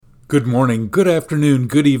Good morning, good afternoon,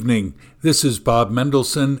 good evening. This is Bob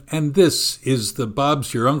Mendelson, and this is the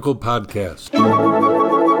Bob's Your Uncle podcast.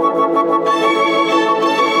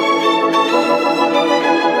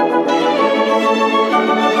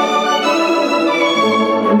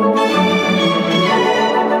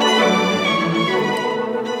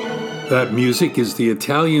 That music is the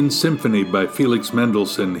Italian Symphony by Felix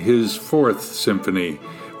Mendelssohn, his fourth symphony.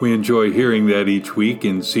 We enjoy hearing that each week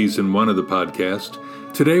in season 1 of the podcast.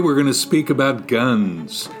 Today we're going to speak about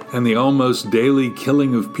guns and the almost daily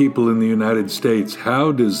killing of people in the United States.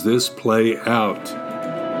 How does this play out?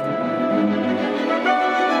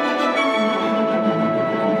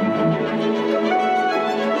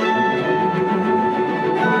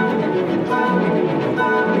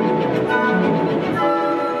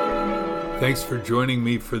 Thanks for joining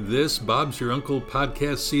me for this Bob's Your Uncle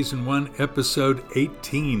podcast, season 1, episode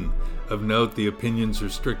 18. Of note, the opinions are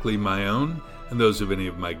strictly my own and those of any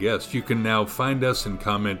of my guests. You can now find us and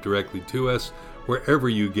comment directly to us wherever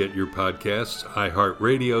you get your podcasts,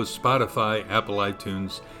 iHeartRadio, Spotify, Apple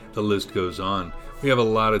iTunes, the list goes on. We have a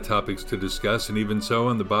lot of topics to discuss, and even so,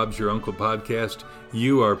 on the Bob's Your Uncle podcast,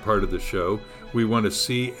 you are part of the show. We want to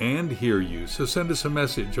see and hear you, so send us a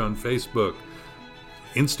message on Facebook,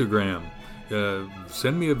 Instagram,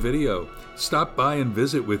 send me a video. Stop by and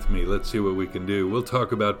visit with me. Let's see what we can do. We'll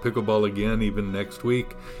talk about pickleball again even next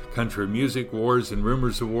week. Country music, wars, and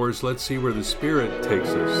rumors of wars. Let's see where the spirit takes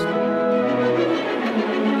us.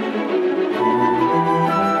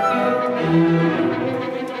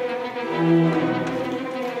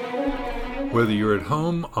 Whether you're at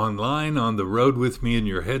home, online, on the road with me in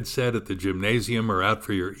your headset, at the gymnasium, or out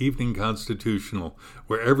for your evening constitutional,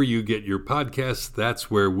 wherever you get your podcasts,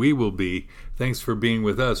 that's where we will be. Thanks for being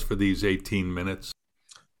with us for these 18 minutes.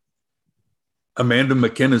 Amanda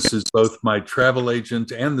McInnes is both my travel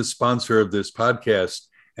agent and the sponsor of this podcast,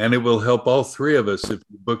 and it will help all three of us if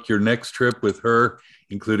you book your next trip with her,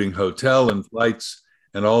 including hotel and flights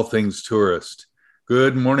and all things tourist.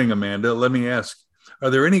 Good morning, Amanda. Let me ask, are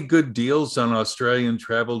there any good deals on Australian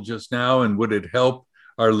travel just now, and would it help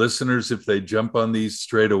our listeners if they jump on these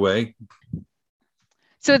straight away?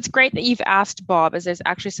 So it's great that you've asked, Bob, as there's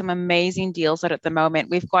actually some amazing deals out at the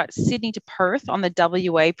moment. We've got Sydney to Perth on the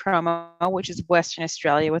WA promo, which is Western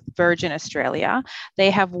Australia with Virgin Australia.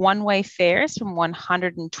 They have one-way fares from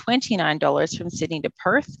 $129 from Sydney to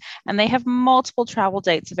Perth, and they have multiple travel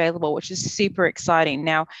dates available, which is super exciting.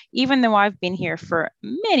 Now, even though I've been here for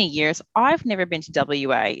many years, I've never been to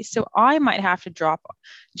WA, so I might have to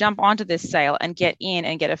jump onto this sale and get in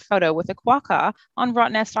and get a photo with a quokka on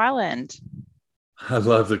Rottnest Island. I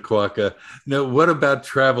love the quokka. Now, what about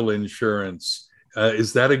travel insurance?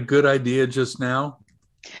 Is that a good idea just now?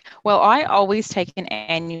 Well, I always take an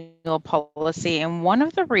annual policy, and one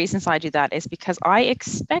of the reasons I do that is because I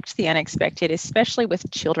expect the unexpected, especially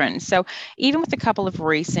with children. So even with a couple of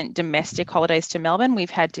recent domestic holidays to Melbourne,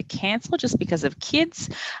 we've had to cancel just because of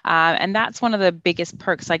kids. And that's one of the biggest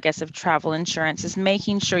perks, I guess, of travel insurance is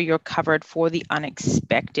making sure you're covered for the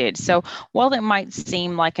unexpected. So while it might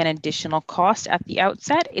seem like an additional cost at the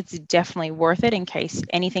outset, it's definitely worth it in case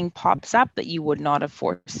anything pops up that you would not have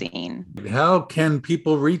foreseen. How can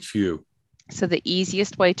people reach you? So the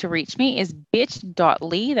easiest way to reach me is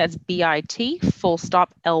bit.ly, that's bit.ly/Amanda,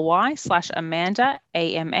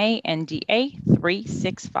 AMANDA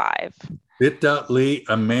 365. Bit.ly,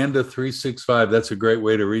 Amanda 365. That's a great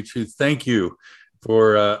way to reach you. Thank you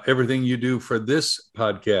for everything you do for this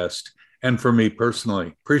podcast and for me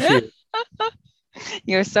personally. Appreciate it.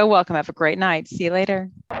 You're so welcome. Have a great night. See you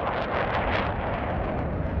later.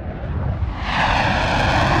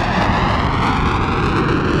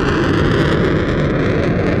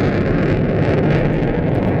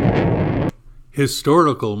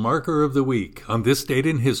 Historical marker of the week. On this date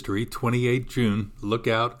in history, 28 June, look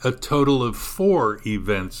out, a total of 4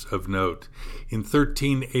 events of note. In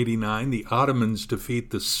 1389, the Ottomans defeat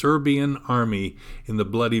the Serbian army in the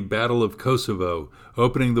bloody Battle of Kosovo,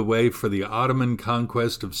 opening the way for the Ottoman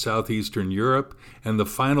conquest of southeastern Europe and the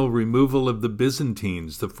final removal of the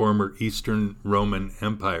Byzantines, the former Eastern Roman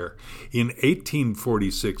Empire. In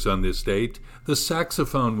 1846, on this date, the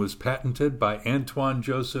saxophone was patented by Antoine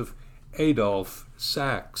Joseph Adolphe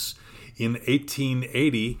Sax. In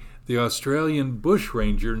 1880, the Australian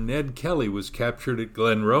bushranger Ned Kelly was captured at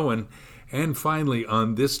Glenrowan. And finally,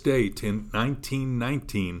 on this date in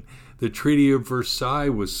 1919, the Treaty of Versailles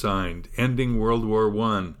was signed, ending World War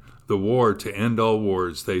I, the war to end all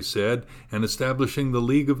wars, they said, and establishing the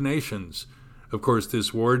League of Nations. Of course,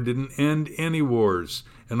 this war didn't end any wars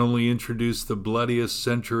and only introduced the bloodiest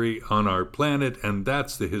century on our planet, and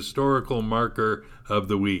that's the historical marker of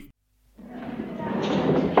the week.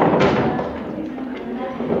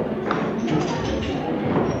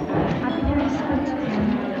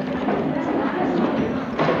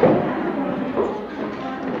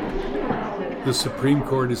 The Supreme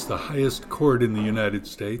Court is the highest court in the United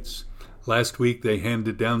States. Last week they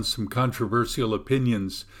handed down some controversial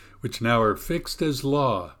opinions, which now are fixed as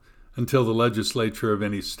law until the legislature of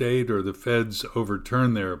any state or the feds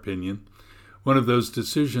overturn their opinion. One of those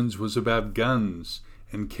decisions was about guns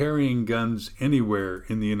and carrying guns anywhere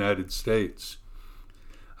in the United States.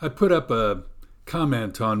 I put up a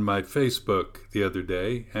comment on my Facebook the other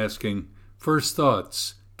day asking, "First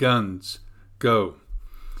thoughts, guns, go."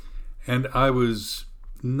 And I was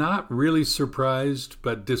not really surprised,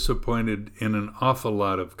 but disappointed in an awful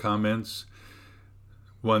lot of comments.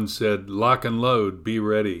 One said, "Lock and load, be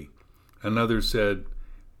ready." Another said,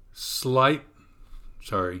 sight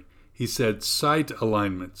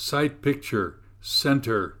alignment, sight picture,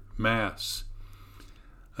 center, mass.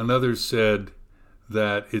 Another said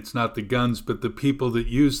that it's not the guns, but the people that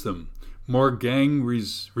use them. More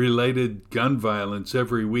gang-related gun violence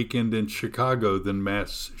every weekend in Chicago than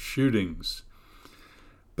mass shootings.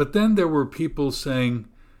 But then there were people saying,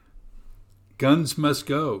 guns must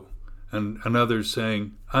go, and another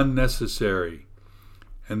saying, unnecessary.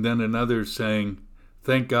 And then another saying,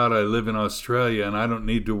 thank God I live in Australia and I don't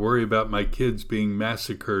need to worry about my kids being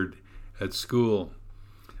massacred at school.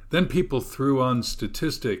 Then people threw on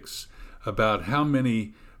statistics about how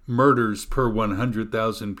many murders per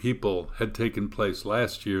 100,000 people had taken place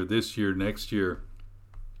last year, this year, next year.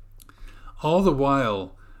 All the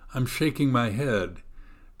while, I'm shaking my head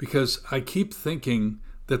because I keep thinking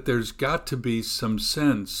that there's got to be some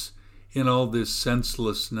sense in all this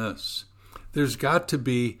senselessness. There's got to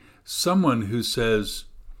be someone who says,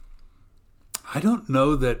 I don't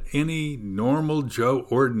know that any normal Joe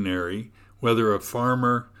Ordinary, whether a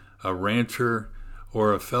farmer, a rancher,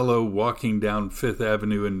 or a fellow walking down Fifth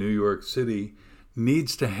Avenue in New York City,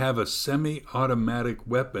 needs to have a semi-automatic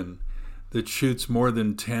weapon that shoots more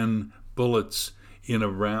than 10 bullets in a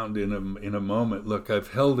round in a moment. Look,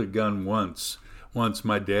 I've held a gun once. Once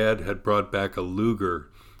my dad had brought back a Luger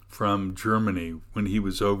from Germany when he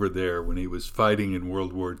was over there, when he was fighting in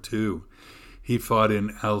World War II. He fought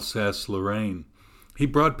in Alsace-Lorraine. He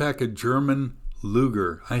brought back a German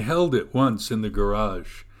Luger. I held it once in the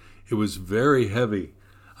garage. It was very heavy.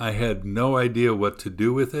 I had no idea what to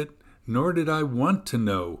do with it, nor did I want to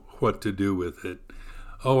know what to do with it.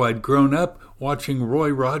 Oh, I'd grown up watching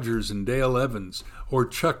Roy Rogers and Dale Evans, or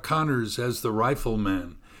Chuck Connors as the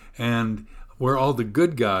rifleman, and where all the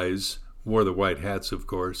good guys wore the white hats, of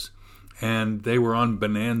course, and they were on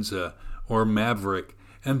Bonanza or Maverick,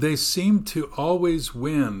 and they seemed to always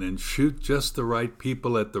win and shoot just the right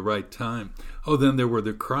people at the right time. Oh, then there were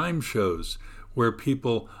the crime shows where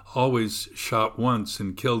people always shot once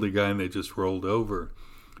and killed a guy and they just rolled over.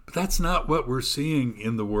 But that's not what we're seeing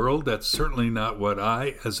in the world. That's certainly not what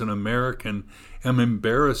I, as an American, am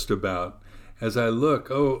embarrassed about. As I look,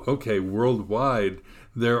 worldwide,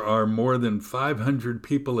 there are more than 500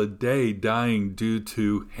 people a day dying due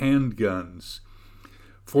to handguns.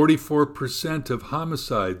 44% of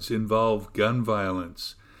homicides involve gun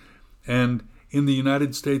violence. And in the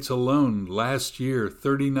United States alone, last year,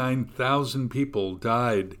 39,000 people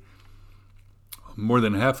died. More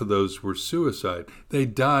than half of those were suicide. They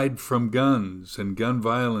died from guns and gun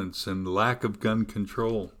violence and lack of gun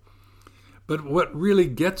control. But what really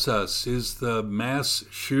gets us is the mass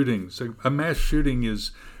shootings. A mass shooting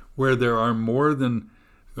is where there are more than,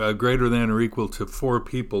 greater than or equal to 4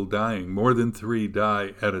 people dying. More than 3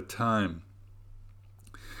 die at a time.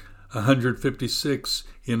 156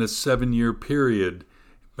 in a 7-year period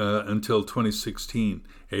until 2016.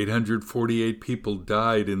 848 people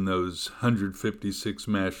died in those 156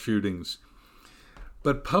 mass shootings.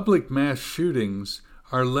 But public mass shootings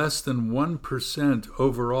are less than 1%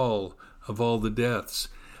 overall of all the deaths.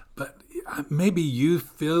 But maybe you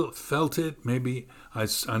felt it, maybe I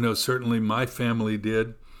know certainly my family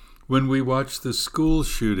did, when we watched the school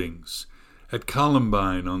shootings at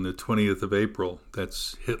Columbine on the 20th of April.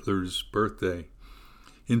 That's Hitler's birthday.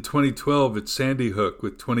 In 2012 at Sandy Hook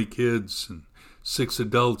with 20 kids and 6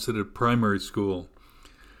 adults at a primary school.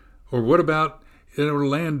 Or what about in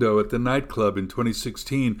Orlando at the nightclub in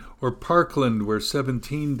 2016, or Parkland where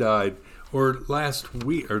 17 died, or last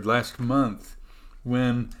month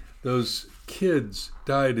when those kids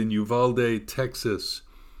died in Uvalde, Texas.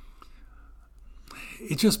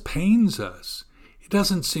 It just pains us. It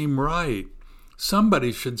doesn't seem right.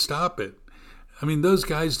 Somebody should stop it. I mean, those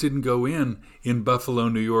guys didn't go in Buffalo,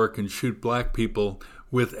 New York and shoot black people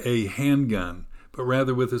with a handgun, but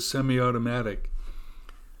rather with a semi-automatic.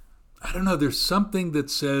 I don't know, there's something that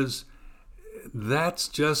says that's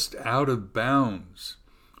just out of bounds.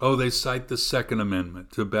 Oh, they cite the Second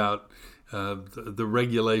Amendment about the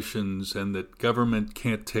regulations and that government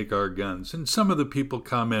can't take our guns. And some of the people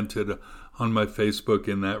commented on my Facebook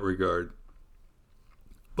in that regard.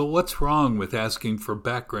 But what's wrong with asking for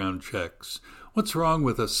background checks? What's wrong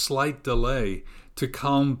with a slight delay to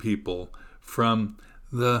calm people from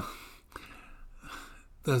the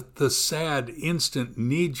sad, instant,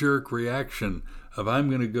 knee-jerk reaction of I'm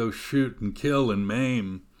going to go shoot and kill and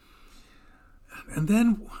maim? And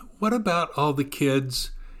then what about all the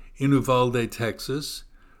kids in Uvalde, Texas,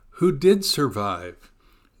 who did survive?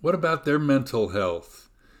 What about their mental health?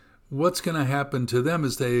 What's going to happen to them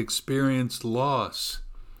as they experience loss?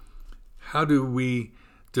 How do we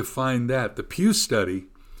define that? The Pew study,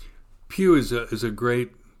 Pew is a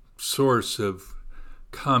great source of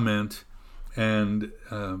comment, and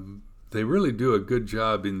they really do a good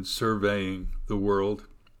job in surveying the world.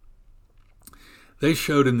 They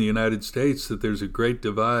showed in the United States that there's a great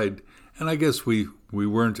divide, and I guess we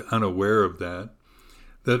weren't unaware of that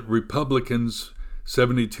Republicans,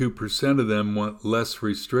 72% of them want less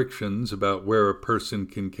restrictions about where a person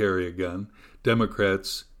can carry a gun.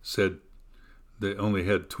 Democrats said they only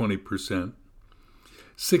had 20%.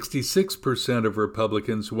 66% of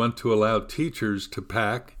Republicans want to allow teachers to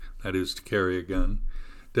pack, that is to carry a gun.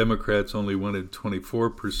 Democrats only wanted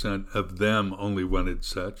 24% of them only wanted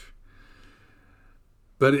such.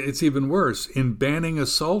 But it's even worse. In banning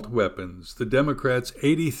assault weapons, the Democrats,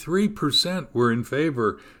 83% were in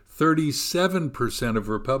favor, 37% of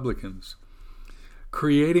Republicans.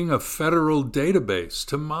 Creating a federal database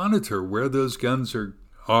to monitor where those guns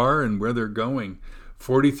are and where they're going.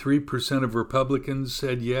 43% of Republicans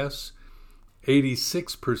said yes.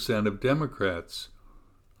 86% of Democrats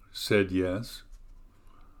said yes.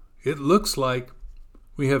 It looks like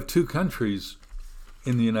we have two countries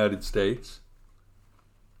in the United States.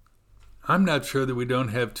 I'm not sure that we don't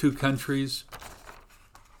have two countries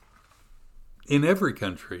in every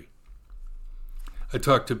country. I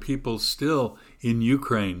talk to people still in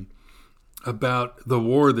Ukraine about the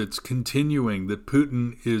war that's continuing, that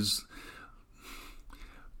Putin is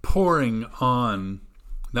pouring on,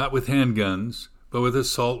 not with handguns, but with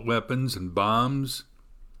assault weapons and bombs,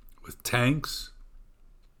 with tanks.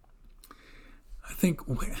 I think,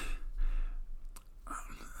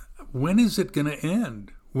 when is it going to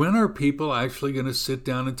end? When are people actually going to sit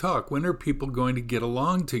down and talk? When are people going to get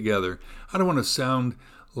along together? I don't want to sound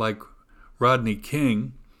like Rodney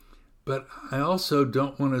King, but I also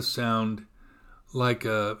don't want to sound like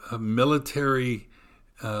a military,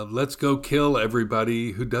 let's go kill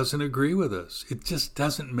everybody who doesn't agree with us. It just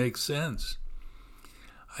doesn't make sense.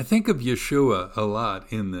 I think of Yeshua a lot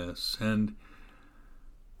in this, and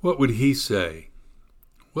what would he say?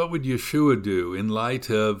 What would Yeshua do in light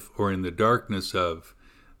of, or in the darkness of,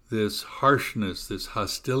 this harshness, this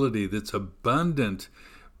hostility, this abundant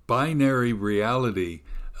binary reality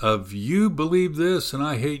of you believe this and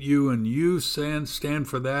I hate you, and you stand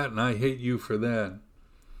for that and I hate you for that.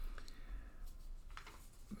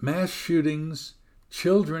 Mass shootings,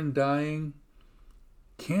 children dying.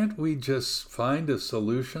 Can't we just find a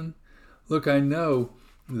solution? Look, I know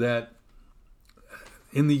that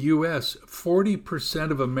in the U.S.,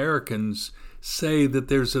 40% of Americans say that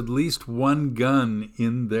there's at least one gun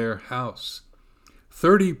in their house.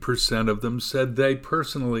 30% of them said they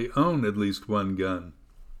personally own at least one gun.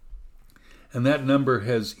 And that number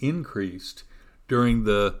has increased during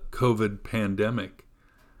the COVID pandemic.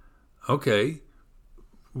 Okay,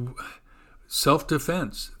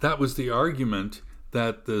 self-defense. That was the argument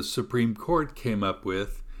that the Supreme Court came up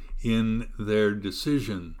with in their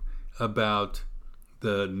decision about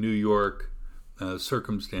the New York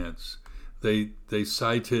circumstance. They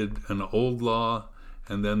cited an old law,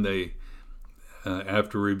 and then they,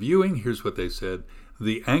 after reviewing, here's what they said: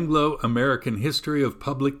 the Anglo-American history of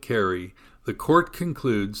public carry, the court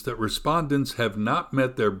concludes that respondents have not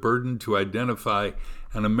met their burden to identify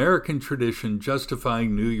an American tradition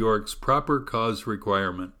justifying New York's proper cause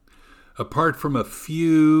requirement. Apart from a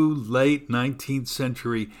few late 19th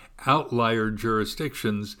century outlier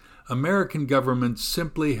jurisdictions, American governments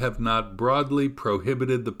simply have not broadly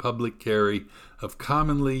prohibited the public carry of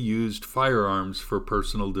commonly used firearms for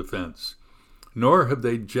personal defense, nor have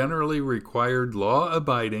they generally required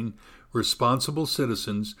law-abiding, responsible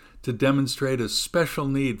citizens to demonstrate a special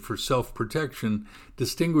need for self-protection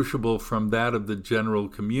distinguishable from that of the general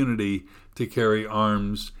community to carry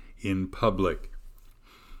arms in public.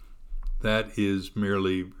 That is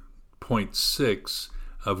merely 0.6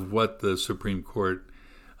 of what the Supreme Court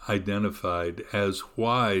identified as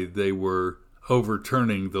why they were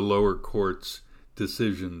overturning the lower court's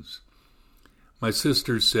decisions. My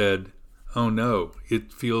sister said, "Oh no,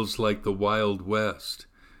 it feels like the Wild West."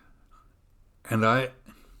 And I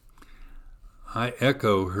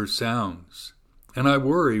echo her sounds. And I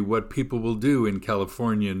worry what people will do in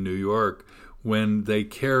California and New York when they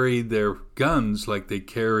carry their guns like they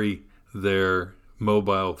carry their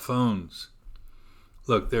mobile phones.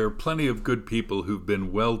 Look, there are plenty of good people who've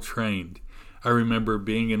been well trained. I remember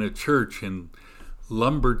being in a church in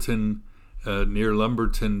Lumberton, near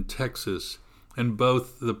Lumberton, Texas, and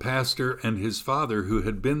both the pastor and his father, who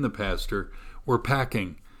had been the pastor, were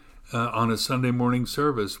packing on a Sunday morning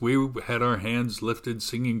service. We had our hands lifted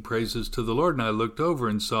singing praises to the Lord, and I looked over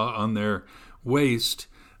and saw on their waist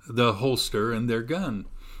the holster and their gun.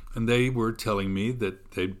 And they were telling me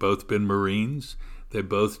that they'd both been Marines, they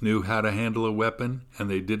both knew how to handle a weapon, and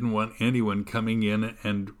they didn't want anyone coming in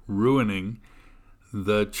and ruining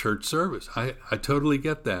the church service. I totally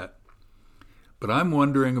get that. But I'm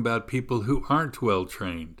wondering about people who aren't well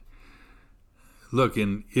trained. Look,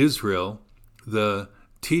 in Israel, the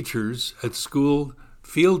teachers at school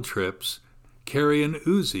field trips carry an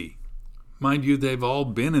Uzi. Mind you, they've all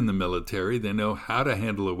been in the military. They know how to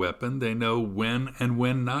handle a weapon. They know when and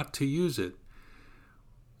when not to use it.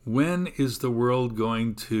 When is the world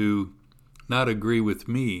going to not agree with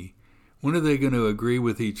me? When are they going to agree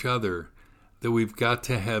with each other that we've got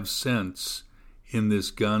to have sense in this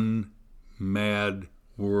gun-mad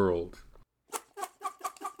world?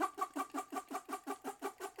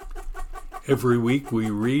 Every week we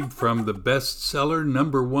read from the bestseller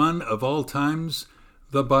 #1 of all times,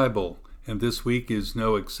 the Bible. And this week is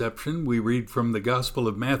no exception. We read from the Gospel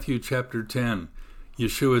of Matthew chapter 10.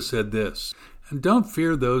 Yeshua said this, "And don't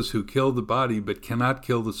fear those who kill the body but cannot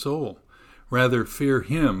kill the soul. Rather fear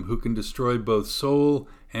him who can destroy both soul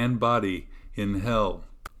and body in hell."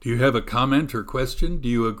 Do you have a comment or question? Do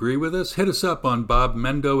you agree with us? Hit us up on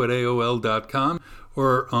bobmendo@aol.com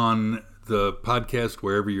or on the podcast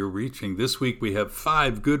wherever you're reaching. This week we have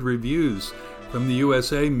 5 good reviews. From the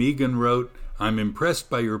USA, Megan wrote, "I'm impressed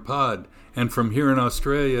by your pod." And from here in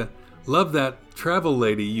Australia, "Love that travel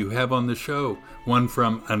lady you have on the show." One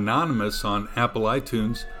from Anonymous on Apple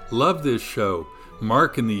iTunes, "Love this show."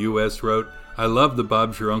 Mark in the US wrote, "I love the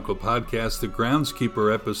Bob's Your Uncle podcast. The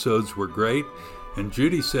Groundskeeper episodes were great." And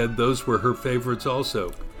Judy said those were her favorites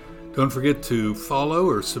also. Don't forget to follow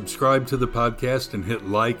or subscribe to the podcast and hit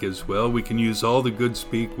like as well. We can use all the good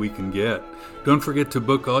speak we can get. Don't forget to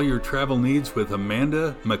book all your travel needs with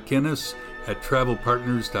Amanda McInnes at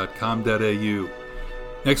travelpartners.com.au.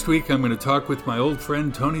 Next week, I'm going to talk with my old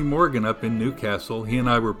friend Tony Morgan up in Newcastle. He and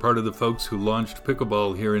I were part of the folks who launched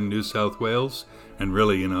pickleball here in New South Wales and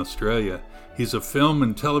really in Australia. He's a film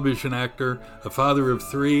and television actor, a father of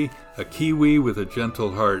 3, a Kiwi with a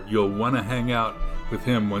gentle heart. You'll want to hang out with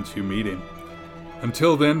him once you meet him.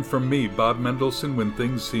 Until then, from me, Bob Mendelson, when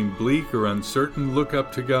things seem bleak or uncertain, look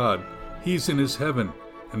up to God. He's in his heaven,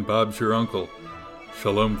 and Bob's your uncle.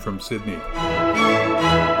 Shalom from Sydney.